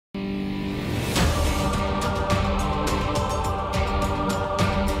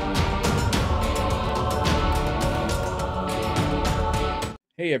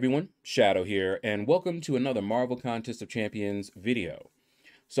Hey everyone, Shaedow here, and welcome to another Marvel Contest of Champions video.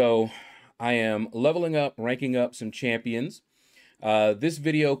 So, I am leveling up, ranking up some champions. This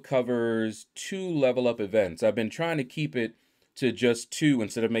video covers 2 level up events. I've been trying to keep it to just 2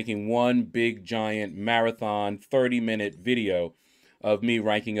 instead of making one big giant marathon 30-minute video of me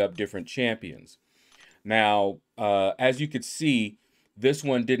ranking up different champions. Now, as you could see, this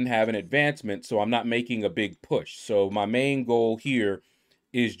one didn't have an advancement, so I'm not making a big push. So my main goal here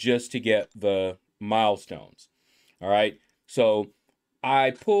is just to get the milestones. All right. So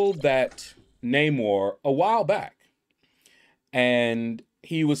I pulled that Namor a while back, and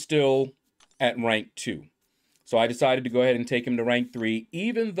he was still at rank 2. So I decided to go ahead and take him to rank 3,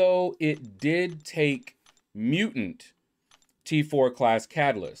 even though it did take mutant T4 class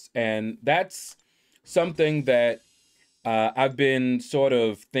catalyst. And that's something that I've been sort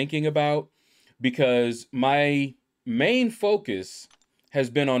of thinking about, because my main focus has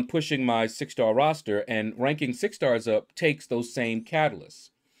been on pushing my 6-star roster, and ranking 6 stars up takes those same catalysts.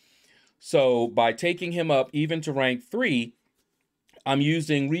 So by taking him up even to rank 3, I'm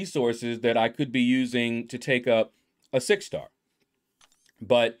using resources that I could be using to take up a 6-star.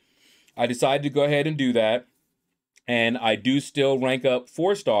 But I decided to go ahead and do that, and I do still rank up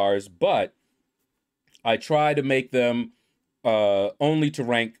 4 stars, but I try to make them only to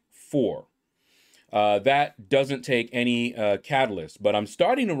rank 4. That doesn't take any catalyst, but I'm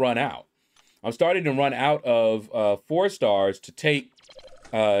starting to run out. I'm starting to run out of 4 stars to take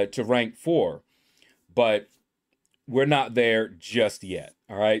to rank 4, but we're not there just yet.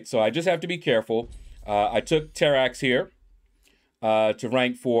 All right, so I just have to be careful. I took Terax here to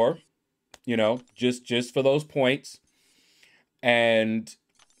rank 4, you know, just for those points, and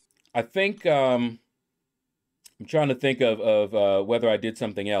I think I'm trying to think of whether I did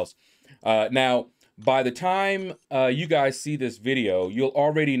something else. Now, by the time you guys see this video, you'll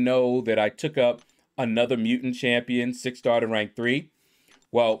already know that I took up another mutant champion, 6-star to rank 3.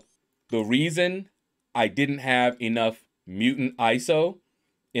 Well, the reason I didn't have enough mutant ISO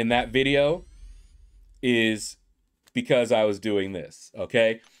in that video is because I was doing this,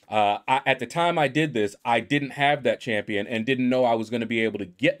 okay? At the time I did this, I didn't have that champion and didn't know I was going to be able to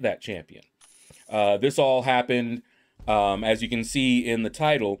get that champion. This all happened, as you can see in the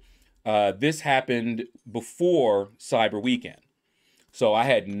title, this happened before Cyber Weekend. So I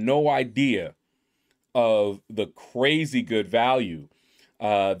had no idea of the crazy good value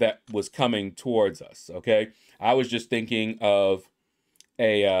that was coming towards us, okay? I was just thinking of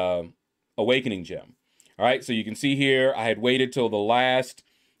a Awakening Gem. All right, so you can see here, I had waited till the last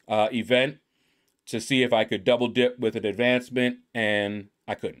event to see if I could double dip with an advancement, and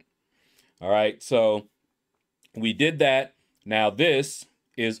I couldn't. All right, so we did that. Now this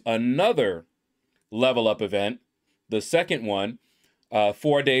is another level up event, the second one,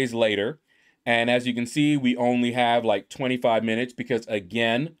 4 days later. And as you can see, we only have like 25 minutes because,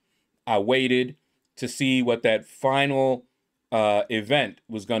 again, I waited to see what that final event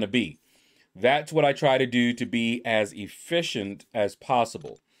was going to be. That's what I try to do to be as efficient as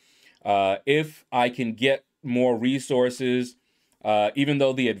possible. If I can get more resources, even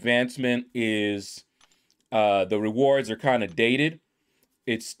though the advancement is, the rewards are kind of dated,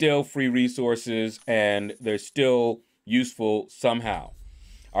 it's still free resources and they're still useful somehow.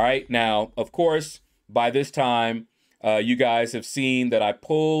 All right, now, of course, by this time, you guys have seen that I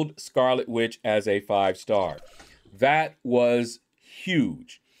pulled Scarlet Witch as a 5-star. That was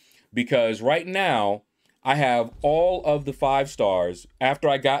huge because right now I have all of the 5 stars. After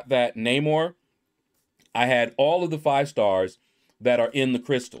I got that Namor, I had all of the 5 stars that are in the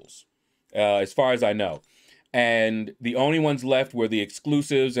crystals, as far as I know. And the only ones left were the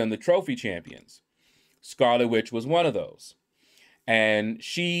exclusives and the trophy champions. Scarlet Witch was one of those. And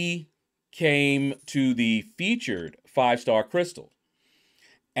she came to the featured 5-star crystal.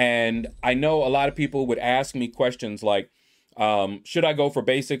 And I know a lot of people would ask me questions like, should I go for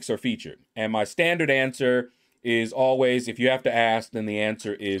basics or featured? And my standard answer is always, if you have to ask, then the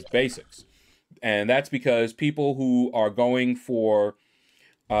answer is basics. And that's because people who are going for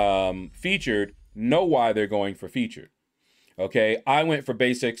featured know why they're going for featured. Okay, I went for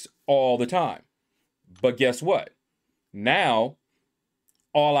basics all the time. But guess what? Now,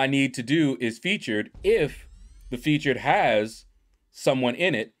 all I need to do is featured if the featured has someone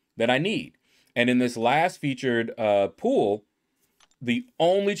in it that I need. And in this last featured pool, the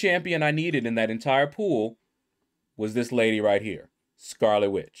only champion I needed in that entire pool was this lady right here,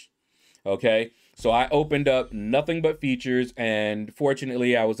 Scarlet Witch. Okay, so I opened up nothing but features, and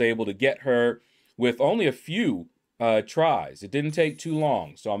fortunately I was able to get her with only a few tries. It didn't take too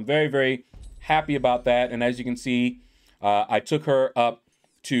long, so I'm very, very happy about that. And as you can see, I took her up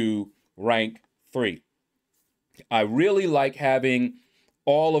to rank 3. I really like having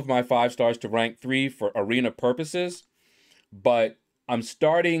all of my 5 stars to rank 3 for arena purposes, but I'm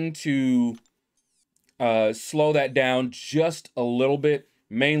starting to slow that down just a little bit,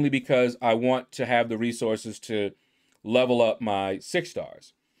 mainly because I want to have the resources to level up my 6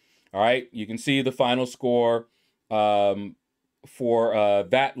 stars. All right, you can see the final score for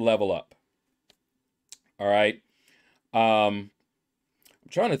that level up. All right. I'm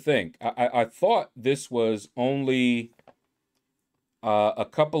trying to think. I thought this was only a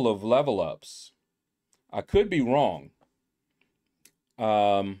couple of level ups. I could be wrong.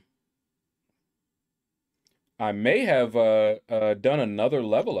 I may have done another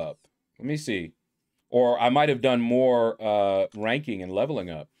level up. Let me see. Or I might have done more ranking and leveling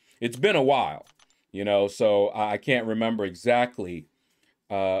up. It's been a while, you know, so I can't remember exactly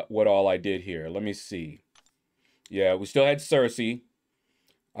what all I did here. Let me see. Yeah, we still had Cersei.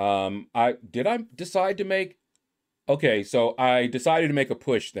 I decide to make... Okay, so I decided to make a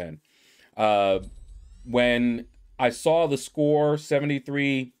push then. When I saw the score,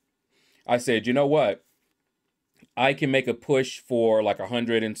 73, I said, you know what? I can make a push for like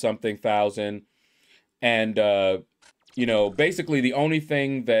 100 and something thousand. And, you know, basically the only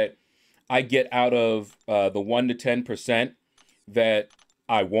thing that I get out of the 1 to 10% that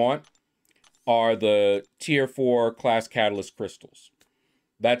I want are the tier 4 class catalyst crystals.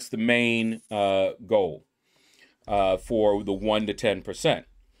 That's the main goal for the 1 to 10%.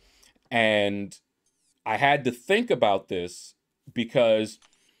 And I had to think about this because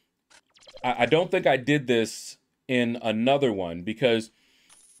I don't think I did this in another one, because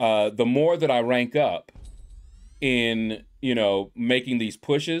the more that I rank up in, you know, making these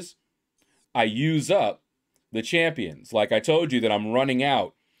pushes, I use up the champions. Like I told you that I'm running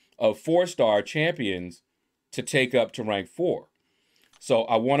out of 4-star champions to take up to rank 4. So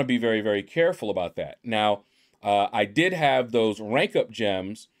I want to be very, very careful about that. Now, I did have those rank up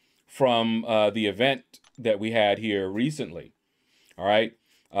gems from the event that we had here recently. All right.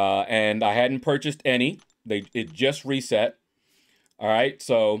 And I hadn't purchased any. It just reset. All right.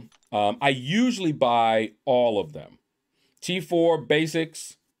 So I usually buy all of them. T4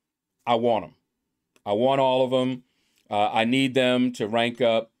 basics, I want them. I want all of them. I need them to rank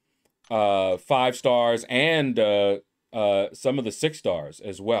up 5 stars and some of the 6 stars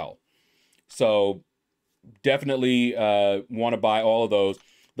as well. So definitely want to buy all of those.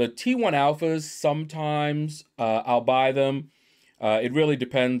 The T1 alphas, sometimes I'll buy them. It really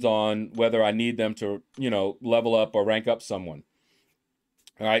depends on whether I need them to, you know, level up or rank up someone.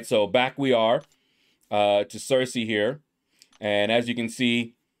 All right, so back we are to Cersei here. And as you can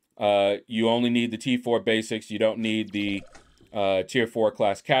see, you only need the T4 basics. You don't need the tier 4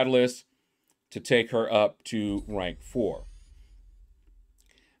 class catalyst to take her up to rank 4.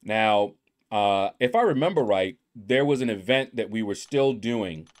 Now, if I remember right, there was an event that we were still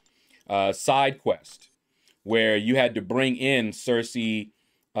doing, side quest, where you had to bring in Cersei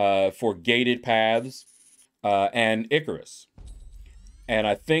for gated paths and Icarus. And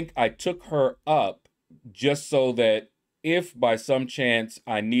I think I took her up just so that if by some chance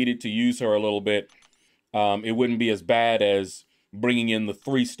I needed to use her a little bit, it wouldn't be as bad as bringing in the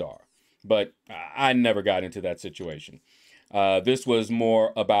 3-star. But I never got into that situation. This was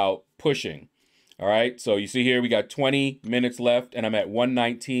more about pushing. All right, so you see here we got 20 minutes left and I'm at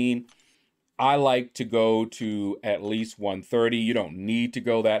 119. I like to go to at least 130. You don't need to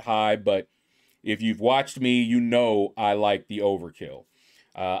go that high, but if you've watched me, you know I like the overkill.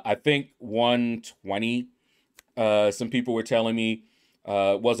 I think 120, some people were telling me,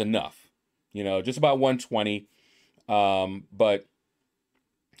 was enough. You know, just about 120. But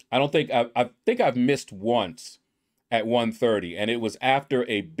I don't think I think I've missed once at 130, and it was after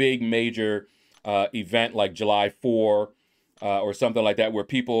a big major event like July 4 or something like that, where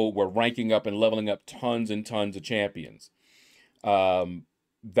people were ranking up and leveling up tons and tons of champions.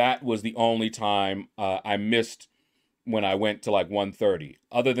 That was the only time I missed when I went to like 130.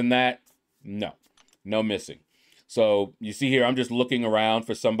 Other than that, no missing. So you see here, I'm just looking around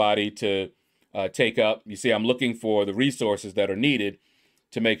for somebody to take up. You see, I'm looking for the resources that are needed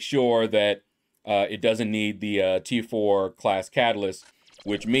to make sure that it doesn't need the T4 class catalyst,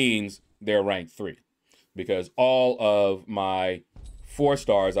 which means they're rank 3. Because all of my 4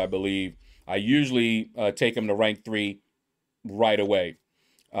 stars, I believe, I usually take them to rank 3 right away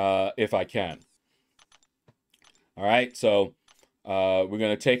if I can. All right, so we're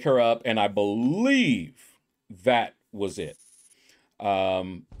going to take her up, and I believe that was it.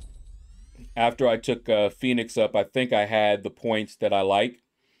 After I took Phoenix up, I think I had the points that I like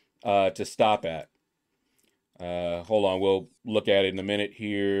to stop at. Hold on, we'll look at it in a minute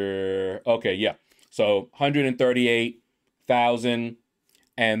here. Okay, yeah. So 138,000,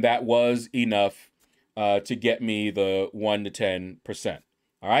 and that was enough to get me the 1 to 10%.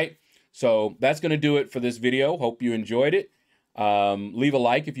 All right. So that's going to do it for this video. Hope you enjoyed it. Leave a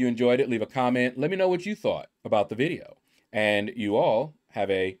like if you enjoyed it. Leave a comment. Let me know what you thought about the video. And you all have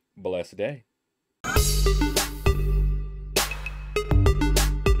a blessed day.